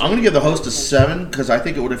more. You know, I'm gonna give the host a 7 because I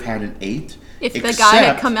think it would have had an 8 If the guy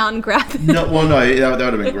had come out and grabbed it. No, well, no, that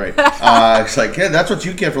would have been great. It's like, yeah, that's what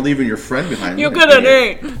you get for leaving your friend behind. You're good at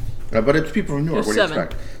 8. But it's people from Newark. What do you 7.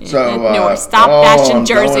 expect? Yeah, So Newark. Stop bashing I'm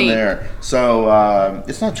Jersey. going there. So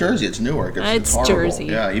it's not Jersey. It's Newark. It's horrible. Jersey.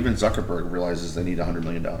 Yeah, even Zuckerberg realizes they need $100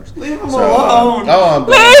 million. Leave him alone. I'm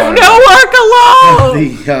Leave Newark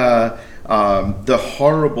alone! The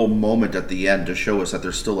horrible moment at the end to show us that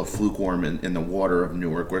there's still a fluke worm in the water of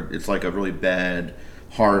Newark, where it's like a really bad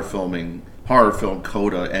horror film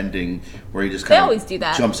coda ending, where he just They kind always of do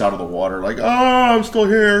that. jumps out of the water like, oh, I'm still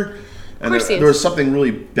here. And course he there is. was something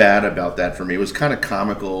really bad about that for me. It was kind of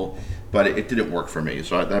comical, but it didn't work for me.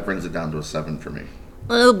 So that brings it down to a 7 for me.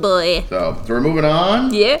 Oh boy. So we're moving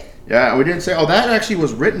on. Yeah. Yeah, we didn't say. Oh, that actually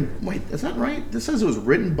was written. Wait, is that right? This says it was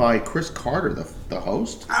written by Chris Carter, the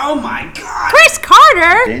host. Oh my god! Chris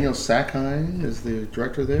Carter! Daniel Sackheim is the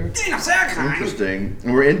director there. Daniel Sackheim! Interesting.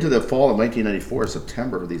 And we're into the fall of 1994,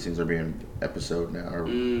 September. These things are being episode now.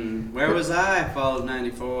 Where was I? Fall of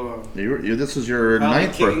 '94. This was your Probably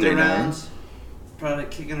 9th kicking birthday around. now. Probably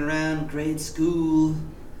kicking around grade school.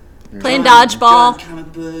 Playing Drawing dodgeball.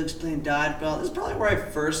 comic books, playing dodgeball. This is probably where I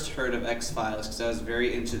first heard of X-Files because I was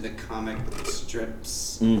very into the comic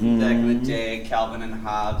strips back in the day, Calvin and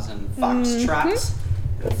Hobbes and Foxtrot.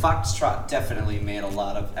 Foxtrot definitely made a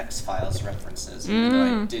lot of X-Files references, even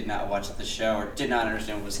though I did not watch the show or did not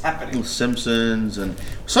understand what was happening. Simpsons and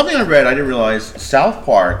something I read. I didn't realize South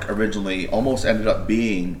Park originally almost ended up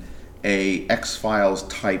being a X-Files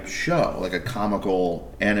type show, like a comical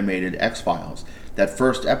animated X-Files. That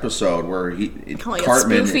first episode where Like a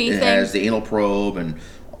Cartman spoofy has thing. the anal probe and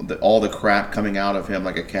all the crap coming out of him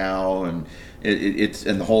like a cow, and it's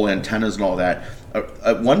and the whole antennas and all that.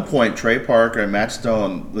 At one point, Trey Parker and Matt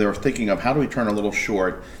Stone, they were thinking of how do we turn a little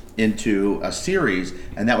short into a series,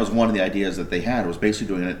 and that was one of the ideas that they had, was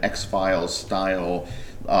basically doing an X-Files style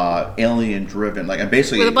alien-driven, like, and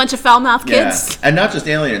basically With a bunch of foul-mouthed kids. and not just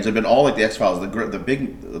aliens. They've been all like the X-Files, the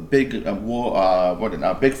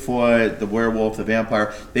Bigfoot, the werewolf, the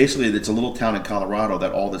vampire. Basically, it's a little town in Colorado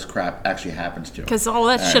that all this crap actually happens to. Because all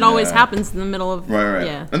that shit always happens in the middle of... Right.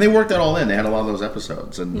 Yeah. And they worked that all in. They had a lot of those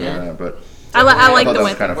episodes, and but I like thought the that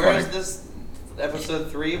way... was kind of Where funny. is this? Episode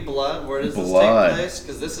 3, Blood? Where does Blood. this take place?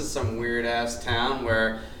 Because this is some weird-ass town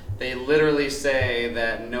where they literally say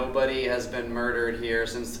that nobody has been murdered here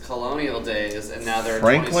since the colonial days, and now there are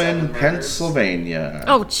 27 Franklin, murders. Pennsylvania.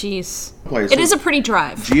 Oh, jeez. Place. It is a pretty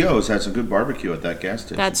drive. Gio's had some good barbecue at that gas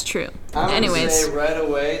station. That's true. I'm going to Anyways. say right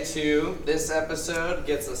away, too, this episode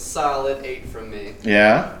gets a solid 8 from me.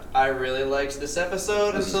 Yeah? I really liked this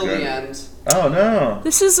episode This is until good. the end. Oh, no.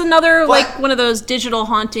 This is another, But- like, one of those digital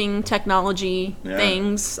haunting technology Yeah.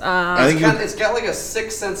 things. I think It's got like a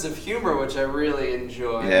sick sense of humor, which I really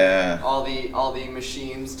enjoy. Yeah. All the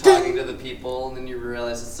machines talking to the people, and then you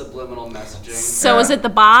realize it's subliminal messaging. So Yeah. is it the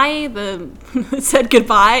bye? It said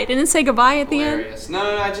goodbye? It didn't say goodbye at the end? Hilarious.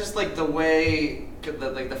 No, I just like the way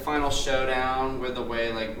the final showdown with the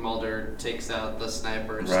way like Mulder takes out the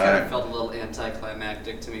sniper, it just kind of felt a little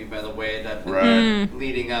anticlimactic to me by the way that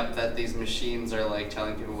leading up that these machines are like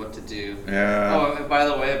telling people what to do. Yeah. Oh, and by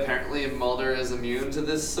the way, apparently Mulder is immune to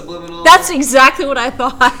this subliminal. That's exactly what I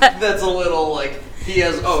thought. That's a little like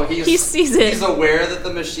he sees it. He's aware that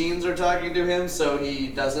the machines are talking to him, so he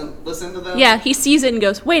doesn't listen to them. Yeah, he sees it and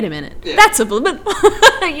goes, "Wait a minute, that's subliminal."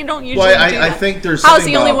 You don't usually. Well, do that. I think there's. How's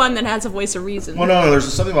the only one that has a voice of reason? Well, no,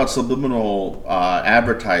 there's something about subliminal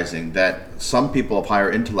advertising that some people of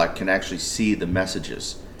higher intellect can actually see the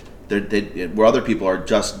messages. Where other people are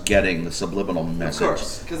just getting the subliminal message. Of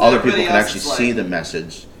course, other people can actually see the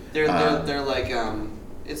message. They're like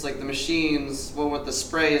it's like the machines. Well, what the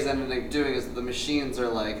spray is ending up doing is the machines are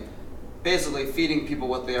like basically feeding people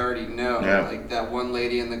what they already know. Yeah. Like that one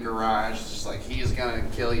lady in the garage, just like he's gonna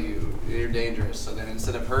kill you. You're dangerous. So then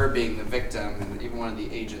instead of her being the victim, and even one of the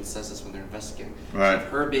agents says this when they're investigating, instead of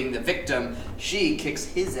her being the victim, she kicks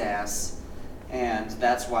his ass. And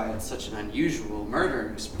that's why it's such an unusual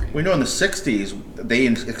murdering spree. We know in the 60s, they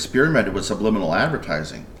experimented with subliminal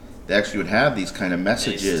advertising. They actually would have these kind of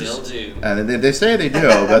messages. They still do. And they say they do,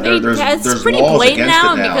 but there's it's pretty laws blatant against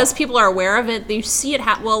now it now. Because people are aware of it. They see it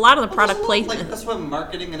well, a lot of the product placement. Like, that's what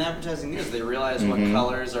marketing and advertising is. They realize what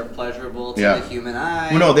colors are pleasurable to the human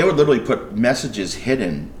eye. Well, no, they would literally put messages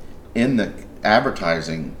hidden in the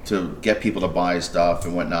advertising to get people to buy stuff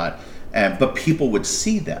and whatnot. But people would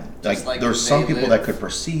see them. Like there's some people that could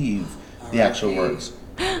perceive the actual words.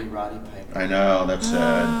 Roddy Piper. I know, that's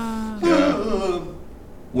sad. Yeah.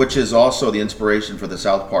 Which is also the inspiration for the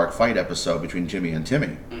South Park fight episode between Jimmy and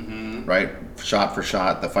Timmy. Right? Shot for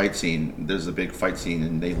shot, the fight scene. There's a big fight scene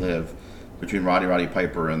in They Live between Roddy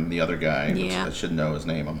Piper and the other guy. Which I should know his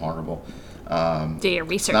name. I'm horrible. Do your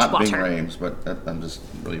research, not Walter. Bing Rames, but I'm just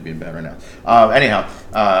really being bad right now.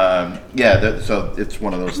 So it's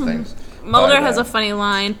one of those things. Mulder has a funny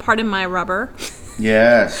line, "Pardon my rubber."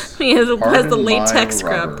 Yes. He has the latex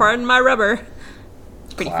scrub. "Pardon my rubber."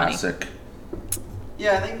 It's pretty Classic. funny.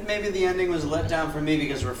 Yeah, I think maybe the ending was let down for me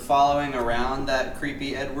because we're following around that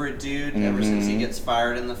creepy Edward dude ever since he gets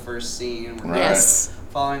fired in the first scene. We're Yes.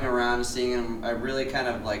 following around, seeing him. I really kind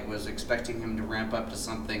of was expecting him to ramp up to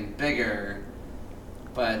something bigger,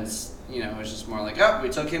 but it was just more like, oh, we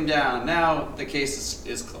took him down. Now the case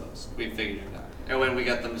is closed. We figured it out. And when we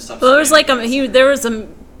got them to stop. Well, it was like it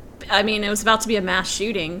was about to be a mass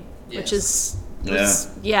shooting, which is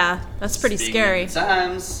that's pretty scary.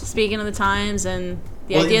 Speaking of the times and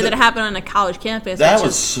the idea that it happened on a college campus. That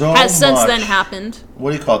was so has since much. then happened.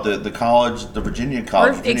 What do you call it? The college, the Virginia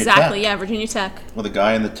College. Virginia exactly, Tech. Virginia Tech. Well, the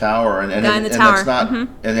guy in the tower, and tower. It's not, and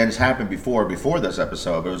then it's happened before this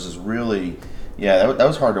episode. But it was just really, that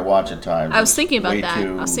was hard to watch at times. I was thinking about that.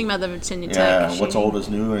 I was thinking about the Virginia Tech. Yeah, what's old is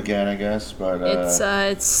new again, I guess. But it's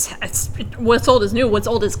what's old is new. What's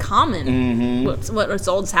old is common. What's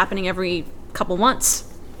old is happening every couple months.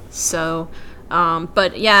 So.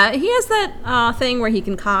 But yeah, he has that thing where he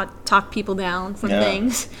can talk people down from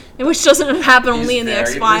things, which doesn't happen only in the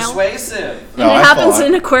xphile. Persuasive. And it happens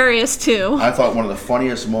in Aquarius too. I thought one of the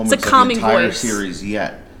funniest moments of the entire series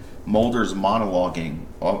yet. Mulder's monologuing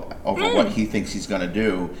over what he thinks he's going to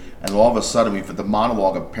do, and all of a sudden, the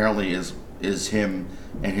monologue apparently is him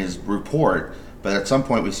and his report. But at some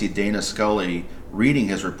point, we see Dana Scully reading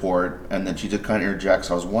his report, and then she just kind of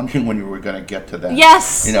interjects. I was wondering when you were going to get to that.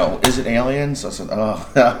 Yes. Is it aliens? I said,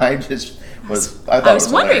 I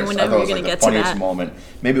was wondering when you were going to get to that. Funniest moment,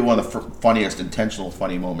 maybe one of the funniest intentional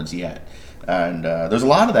funny moments yet. And there's a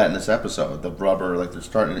lot of that in this episode. The rubber, like they're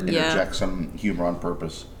starting to interject some humor on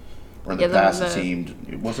purpose. Or in the past,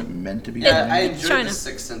 it wasn't meant to be. Yeah, I enjoyed the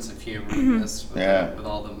sixth sense of humor in this with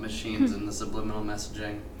all the machines and the subliminal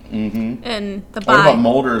messaging. And what about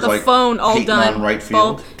Mulder's phone all done on right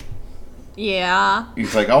field? Yeah.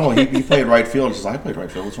 He's like, oh, he played right field. He says, I played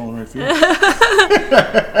right field. What's wrong with right field?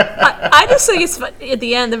 I just think it's at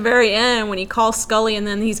the very end, when he calls Scully and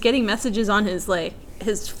then he's getting messages on his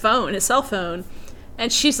phone, his cell phone,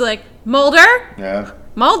 and she's like, Mulder? Yeah.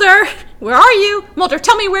 Mulder, where are you? Mulder,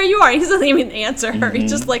 tell me where you are. He doesn't even answer her.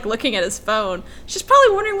 He's just looking at his phone. She's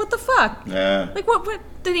probably wondering what the fuck. Yeah. Like, what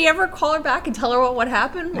did he ever call her back and tell her what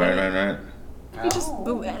happened? Right.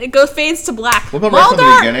 He fades to black. What about right from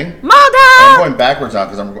the beginning? Mulder! I'm going backwards now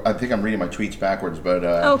because I think I'm reading my tweets backwards. But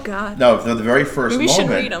oh God. No, the very first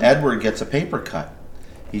moment, Edward gets a paper cut.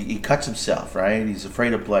 He cuts himself, right? He's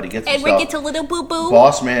afraid of blood. He gets Edward gets a little boo-boo.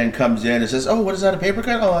 Boss man comes in and says, oh, what is that, a paper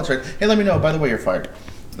cut? Oh, that's right. Hey, let me know. By the way, you're fired.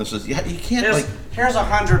 This is, you can't, here's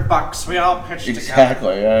 $100. We all pitched together.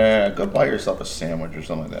 Exactly. Yeah. Go buy yourself a sandwich or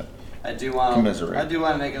something like that. I do want commiserate.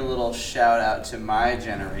 to make a little shout out to my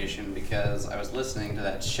generation because I was listening to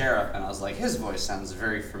that sheriff and I was like, his voice sounds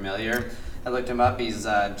very familiar. I looked him up. He's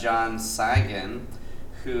John Sagan,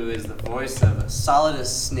 who is the voice of Solid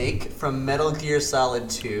Snake from Metal Gear Solid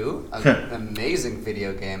 2, an amazing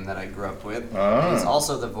video game that I grew up with. And he's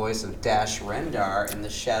also the voice of Dash Rendar in the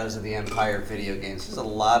Shadows of the Empire video games. There's a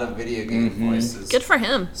lot of video game voices. Good for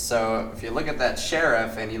him. So if you look at that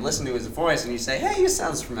sheriff and you listen to his voice and you say, hey, he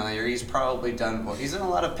sounds familiar, he's probably done he's in a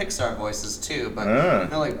lot of Pixar voices too, but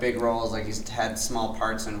like big roles, like he's had small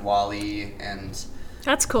parts in WALL-E and...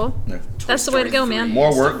 That's cool. Yeah. That's the way to go, man.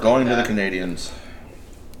 More work going to the Canadians.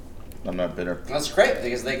 I'm not bitter. That's great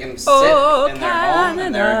because they can sit in their home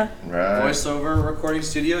in their voiceover recording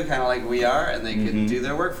studio, kind of like we are, and they can do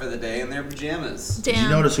their work for the day in their pajamas. Damn. Did you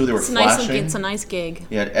notice who they were flashing? It's a nice gig.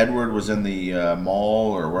 Yeah, Edward was in the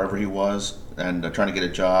mall or wherever he was and trying to get a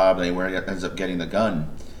job, and he ends up getting the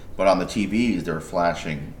gun. But on the TVs, they were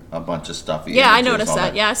flashing a bunch of stuff. Yeah, I noticed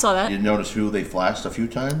that. Yeah, I saw that. You notice who they flashed a few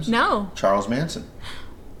times? No. Charles Manson.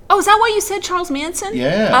 Oh, is that why you said Charles Manson?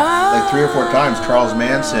 Yeah, like 3 or 4 times Charles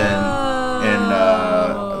Manson in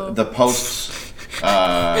the Post's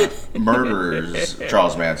murders.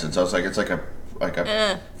 Charles Manson. So it's like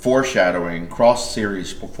a foreshadowing, cross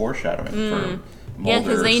series foreshadowing for Mulder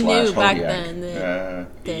because they knew / back Kodiak. then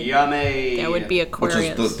that Yummy. that would be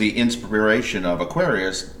Aquarius. Which is the inspiration of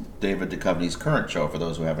Aquarius, David Duchovny's current show, for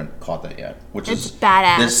those who haven't caught that yet. Which It's is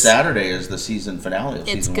badass. This Saturday is the season finale of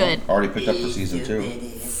season good. 1. Already picked up for season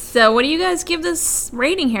 2. So, what do you guys give this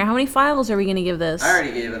rating here? How many files are we going to give this? I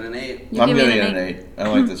already gave it an 8. You I'm give giving it it an an 8. I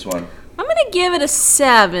like this one. I'm going to give it a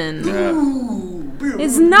 7. Yeah.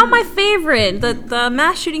 It's not my favorite. The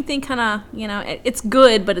mass shooting thing kind of, it's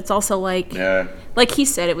good, but it's also like he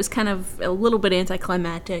said, it was kind of a little bit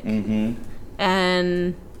anticlimactic. Mm-hmm.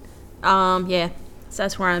 And, so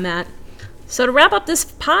that's where I'm at. So to wrap up this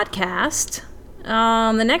podcast,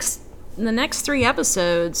 the next 3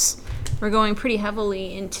 episodes, we're going pretty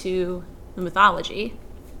heavily into the mythology.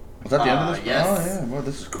 Was that the end of this? Yes. Oh, yeah. Well,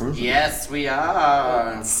 this is cruising. Yes, we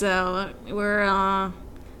are. So we're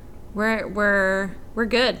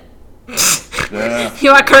good. Yeah.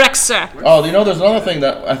 You are correct, sir. Oh, there's another thing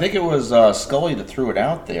that I think it was Scully that threw it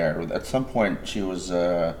out there. At some point, she was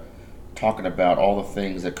talking about all the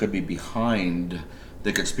things that could be behind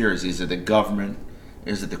the conspiracy. Is it the government?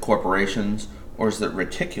 Is it the corporations? Or is it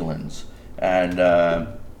reticulans? And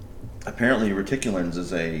apparently reticulans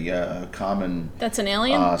is a common... That's an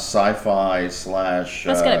alien? Sci-fi / That's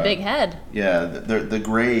got a big head. Yeah, the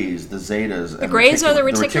Greys, the Zetas. The Greys are the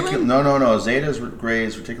reticulans? No. Zetas,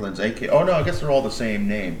 Greys, reticulans, Oh, no, I guess they're all the same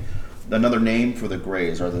name. Another name for the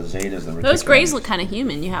Greys are the Zetas and reticulans. Those Greys look kind of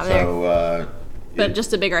human you have there. So, but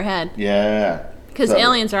just a bigger head. Yeah. Because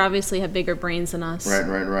aliens obviously have bigger brains than us.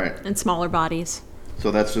 Right. And smaller bodies. So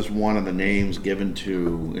that's just one of the names given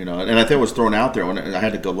to, and I think it was thrown out there when I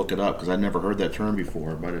had to go look it up because I'd never heard that term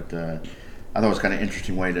before, but I thought it was kind of an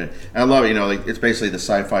interesting way to, and I love it, like it's basically the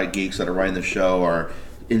sci-fi geeks that are writing the show are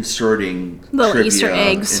inserting little trivia Easter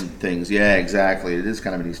eggs in things. Yeah, exactly. It is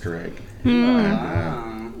kind of an Easter egg.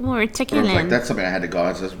 Well, reticulan. That's something I had to go.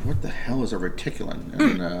 I says, what the hell is a reticulan?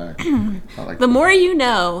 And, the more you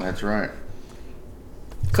know. That's right.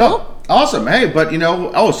 Cool. Awesome. Hey, but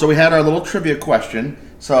so we had our little trivia question.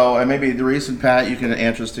 So, and maybe Laurice and Pat, you can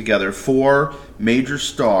answer this together. 4 major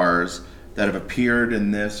stars that have appeared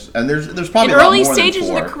in this, and there's probably in a lot early more stages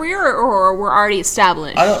than 4. of the career, or were already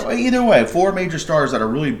established. Either way, 4 major stars that are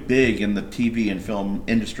really big in the TV and film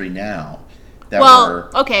industry now.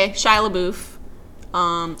 Okay, Shia LaBeouf.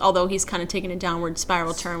 Although he's kind of taken a downward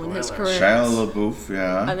spiral turn with his career. Shia LaBeouf,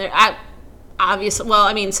 yeah. Obviously, well,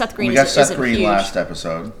 I mean, Seth Green. We got Seth Green last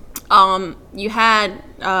episode. You had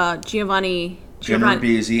Giovanni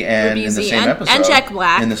Ribisi in the same episode, and Jack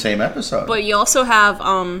Black in the same episode. But you also have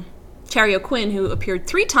Terry O'Quinn, who appeared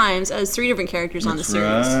 3 times as 3 different characters on the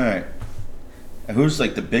series. Right. And who's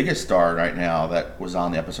like the biggest star right now that was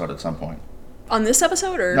on the episode at some point? On this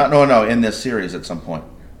episode, or no, in this series at some point.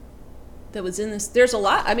 That was in this. There's a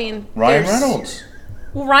lot. I mean, Ryan Reynolds.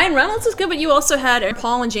 Well, Ryan Reynolds is good, but you also had Aaron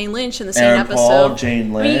Paul and Jane Lynch in the same episode. Paul,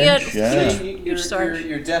 Jane Lynch,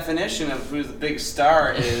 Your definition of who the big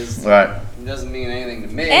star is doesn't mean anything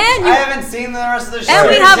to me. And I haven't seen the rest of the show. And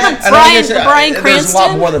we have Bryan Cranston. There's a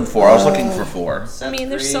lot more than 4. I was looking for 4.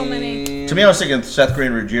 There's so many. To me, I was thinking Seth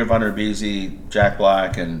Green, Giovanni Ribisi, Jack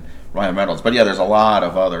Black, and Ryan Reynolds. But yeah, there's a lot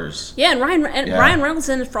of others. Yeah, and Ryan Reynolds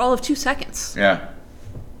in it for all of 2 seconds. Yeah.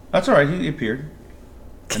 That's all right. He appeared.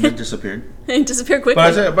 And then disappeared. And disappeared quickly.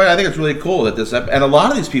 But I think it's really cool that and a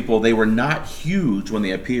lot of these people, they were not huge when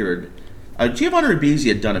they appeared Giovanni Ribisi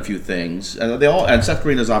had done a few things. And Seth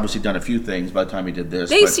Green has obviously done a few things by the time he did this.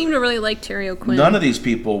 They seem to really like Terry O'Quinn. None of these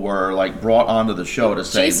people were like brought onto the show to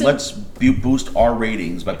say, Jason. let's boost our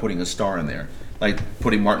ratings by putting a star in there. Like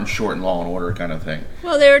putting Martin Short in Law and Order kind of thing.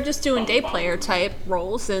 Well, they were just doing day player type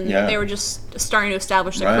roles, and Yeah. they were just starting to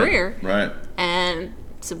establish their career. Right. And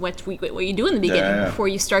so what you do in the beginning before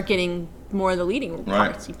you start getting more of the leading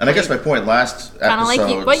parts. And I guess my point last kind of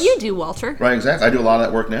episode, like what you do, Walter. Right, exactly. I do a lot of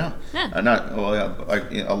that work now. Yeah.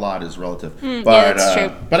 A lot is relative. Yeah, But that's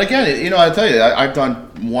true. But again, I tell you, I've done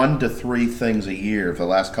 1 to 3 things a year for the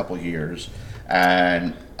last couple of years,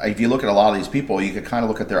 and if you look at a lot of these people, you could kind of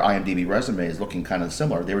look at their IMDb resumes looking kind of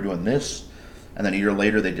similar. They were doing this, and then a year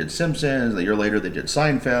later they did Simpsons. A year later they did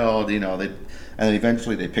Seinfeld. And then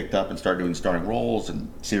eventually they picked up and started doing starring roles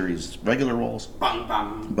and series regular roles. Bang,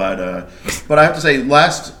 bang. But I have to say,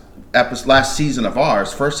 last season of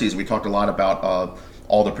ours, first season, we talked a lot about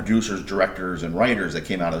all the producers, directors, and writers that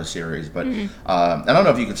came out of the series. But I don't know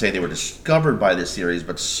if you can say they were discovered by this series,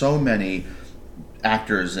 but so many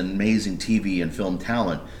actors and amazing TV and film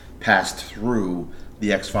talent passed through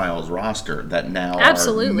the xPhiles roster that now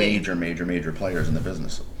are major players in the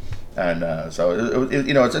business. And so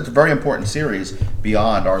it's a very important series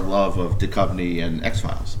beyond our love of Duchovny and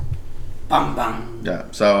xPhiles. Bang, bang. Yeah.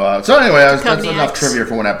 So anyway, that's enough trivia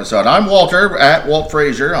for one episode. I'm Walter at Walt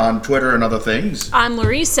Frasier on Twitter and other things. I'm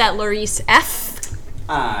Laurice at Laurice F.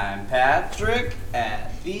 I'm Patrick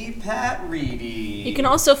at the Pat Reidy. You can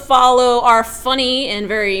also follow our funny and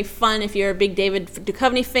very fun if you're a big David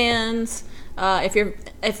Duchovny fans. If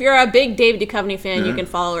you're a big David Duchovny fan, you can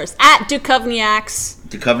follow us at Duchovnyacs.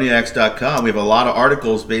 Duchovnyacs.com. We have a lot of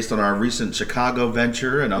articles based on our recent Chicago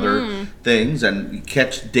venture and other things. And you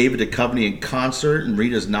catch David Duchovny in concert and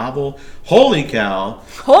read his novel. Holy cow.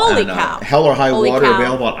 Holy cow. Hell or High Holy Water, cow.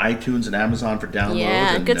 available on iTunes and Amazon for download.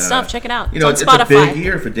 Yeah, and, good stuff. Check it out. It's on a Spotify. big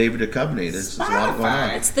year for David Duchovny. There's a lot going on.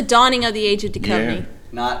 It's the dawning of the age of Duchovny. Yeah.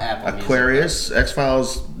 Not Apple Aquarius,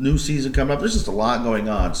 xPhiles new season coming up. There's just a lot going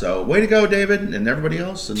on. So way to go, David, and everybody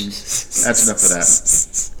else. And that's enough of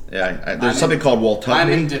that. Yeah, there's something called Walt. I'm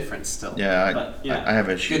indifferent still. Yeah, I have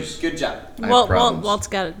issues. Good job. Walt's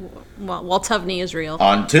got it. Walt Hovney is real.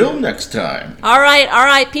 Until next time. All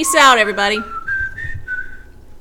right. Peace out, everybody.